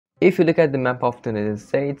If you look at the map of the United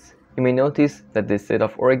States, you may notice that the state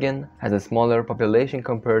of Oregon has a smaller population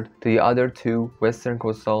compared to the other two western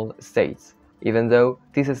coastal states, even though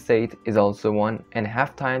this state is also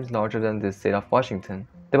 1.5 times larger than the state of Washington.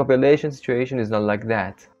 The population situation is not like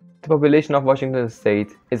that. The population of Washington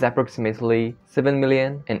state is approximately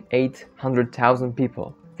 7,800,000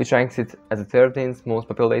 people, which ranks it as the 13th most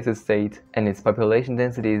populated state, and its population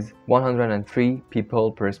density is 103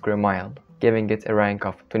 people per square mile, giving it a rank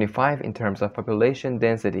of 25 in terms of population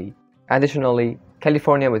density. Additionally,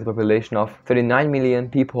 California, with a population of 39 million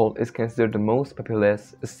people, is considered the most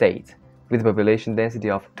populous state, with a population density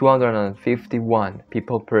of 251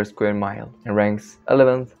 people per square mile, and ranks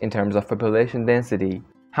 11th in terms of population density.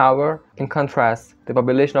 However, in contrast, the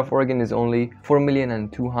population of Oregon is only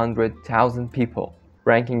 4,200,000 people,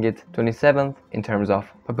 ranking it 27th in terms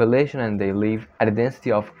of population, and they live at a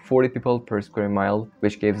density of 40 people per square mile,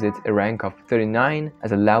 which gives it a rank of 39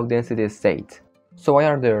 as a low density state. So why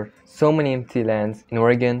are there so many empty lands in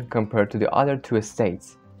Oregon compared to the other two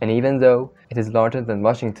states? And even though it is larger than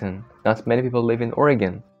Washington, not many people live in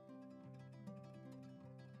Oregon.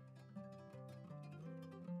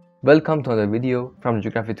 Welcome to another video from the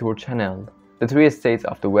Geography Tour channel. The three states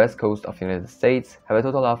of the west coast of the United States have a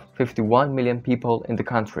total of 51 million people in the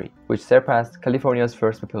country, which surpassed California's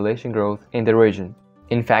first population growth in the region.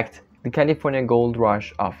 In fact, the California gold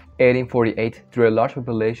rush of 1848 drew a large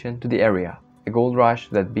population to the area. A gold rush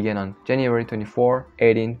that began on January 24,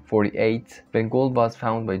 1848, when gold was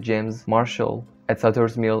found by James Marshall at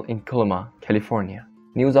Sutter's Mill in Coloma, California.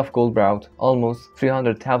 News of gold brought almost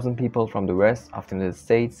 300,000 people from the west of the United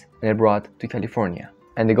States and abroad to California.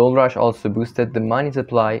 And the gold rush also boosted the money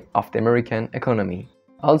supply of the American economy.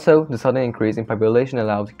 Also, the sudden increase in population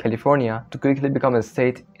allowed California to quickly become a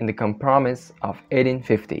state in the Compromise of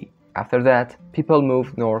 1850. After that, people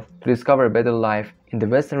moved north to discover a better life in the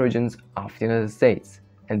western regions of the United States,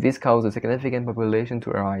 and this caused a significant population to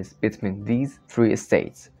arise between these three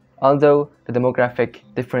states, although the demographic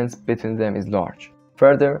difference between them is large.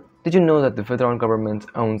 Further, did you know that the federal government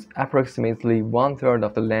owns approximately 1/3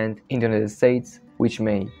 of the land in the United States, which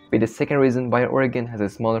may be the second reason why Oregon has a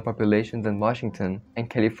smaller population than Washington and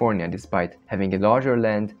California despite having a larger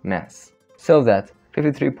land mass? So that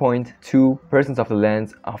 53.2% of the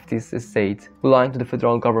lands of this state belong to the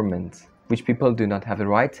federal government, which people do not have the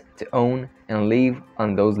right to own and live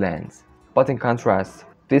on those lands. But in contrast,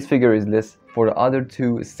 this figure is less for the other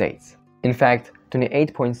two states. In fact,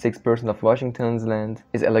 28.6% of Washington's land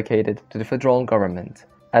is allocated to the federal government,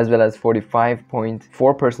 as well as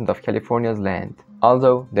 45.4% of California's land,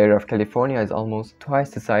 although the area of California is almost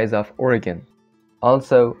twice the size of Oregon.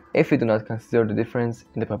 Also, if we do not consider the difference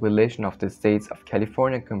in the population of the states of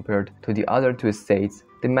California compared to the other two states,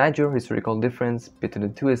 the major historical difference between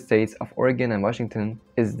the two states of Oregon and Washington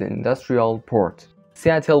is the industrial port.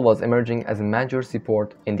 Seattle was emerging as a major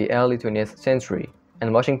seaport in the early 20th century,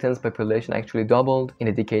 and Washington's population actually doubled in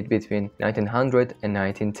the decade between 1900 and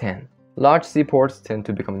 1910. Large seaports tend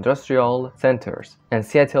to become industrial centers, and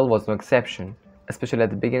Seattle was no exception, especially at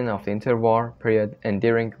the beginning of the interwar period and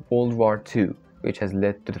during World War II, which has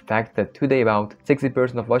led to the fact that today about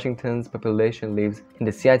 60% of Washington's population lives in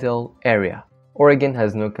the Seattle area. Oregon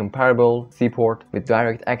has no comparable seaport with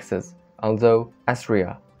direct access, although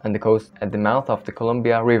Astoria, on the coast at the mouth of the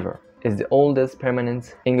Columbia River, is the oldest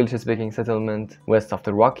permanent English-speaking settlement west of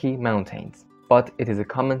the Rocky Mountains. But it is a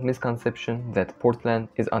common misconception that Portland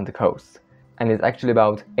is on the coast, and is actually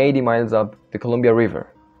about 80 miles up the Columbia River,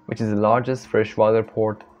 which is the largest freshwater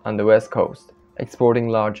port on the west coast, exporting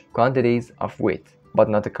large quantities of wheat, but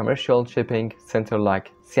not a commercial shipping center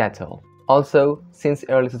like Seattle. Also, since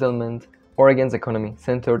early settlement, Oregon's economy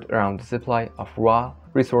centered around the supply of raw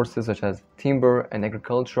resources such as timber and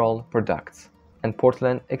agricultural products, and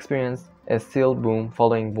Portland experienced a steel boom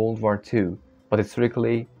following World War II, but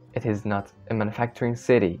historically it is not a manufacturing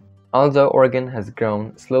city. Although Oregon has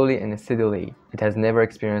grown slowly and steadily, it has never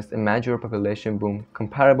experienced a major population boom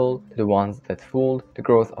comparable to the ones that fueled the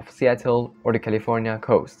growth of Seattle or the California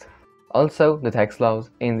coast. Also, the tax laws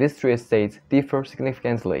in these three states differ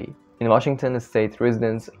significantly. In Washington state,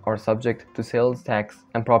 residents are subject to sales tax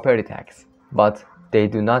and property tax, but they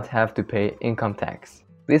do not have to pay income tax.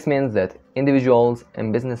 This means that individuals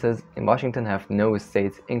and businesses in Washington have no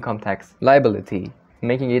state income tax liability,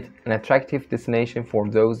 making it an attractive destination for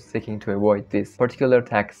those seeking to avoid this particular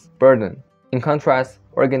tax burden. In contrast,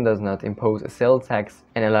 Oregon does not impose a sales tax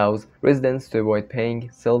and allows residents to avoid paying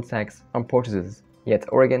sales tax on purchases,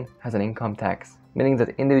 yet Oregon has an income tax, meaning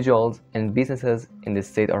that individuals and businesses in the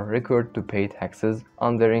state are required to pay taxes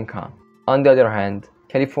on their income. On the other hand,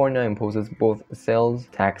 California imposes both a sales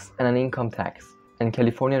tax and an income tax, and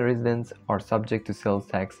California residents are subject to sales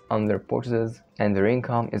tax on their purchases, and their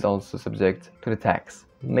income is also subject to the tax,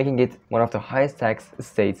 making it one of the highest tax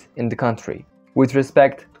states in the country. With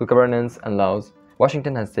respect to governance and laws,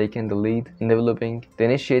 Washington has taken the lead in developing the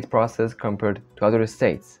initiate process compared to other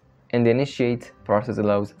states. And the initiate process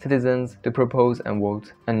allows citizens to propose and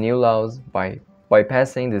vote on new laws by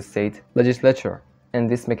passing the state legislature. And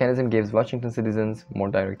this mechanism gives Washington citizens more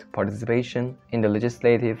direct participation in the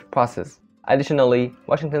legislative process. Additionally,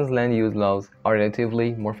 Washington's land use laws are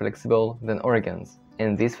relatively more flexible than Oregon's,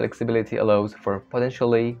 and this flexibility allows for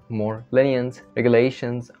potentially more lenient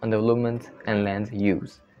regulations on development and land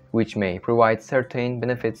use, which may provide certain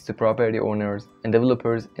benefits to property owners and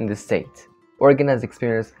developers in the state. Oregon has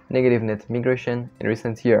experienced negative net migration in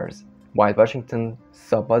recent years, while Washington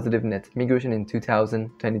saw positive net migration in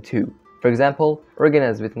 2022. For example, Oregon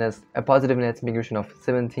has witnessed a positive net migration of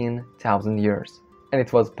 17,000 years, and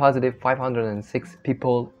it was positive 506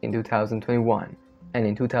 people in 2021, and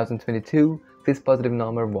in 2022, this positive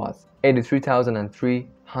number was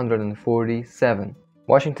 83,347.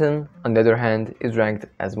 Washington, on the other hand, is ranked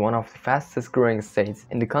as one of the fastest growing states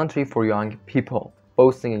in the country for young people,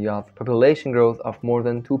 boasting a youth population growth of more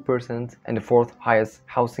than 2% and the fourth highest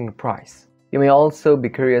housing price. You may also be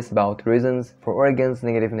curious about reasons for Oregon's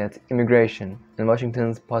negative net immigration and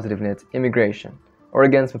Washington's positive net immigration.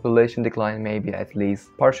 Oregon's population decline may be at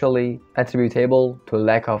least partially attributable to a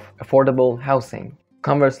lack of affordable housing.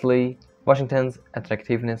 Conversely, Washington's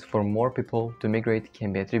attractiveness for more people to migrate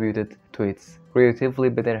can be attributed to its relatively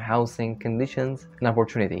better housing conditions and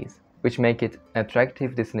opportunities, which make it an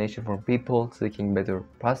attractive destination for people seeking better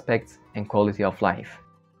prospects and quality of life.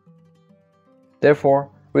 Therefore,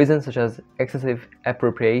 reasons such as excessive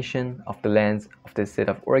appropriation of the lands of the state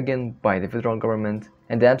of Oregon by the federal government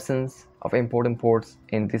and the absence of important ports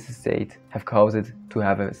in this state have caused it to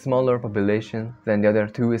have a smaller population than the other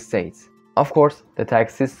two states. Of course, the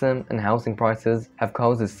tax system and housing prices have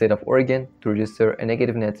caused the state of Oregon to register a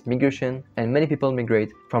negative net migration, and many people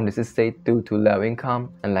migrate from this state due to low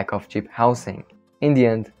income and lack of cheap housing. In the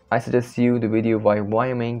end, I suggest you the video why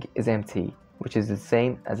Wyoming is empty, which is the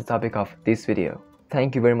same as the topic of this video.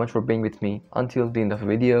 Thank you very much for being with me until the end of the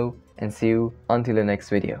video, and see you until the next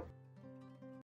video.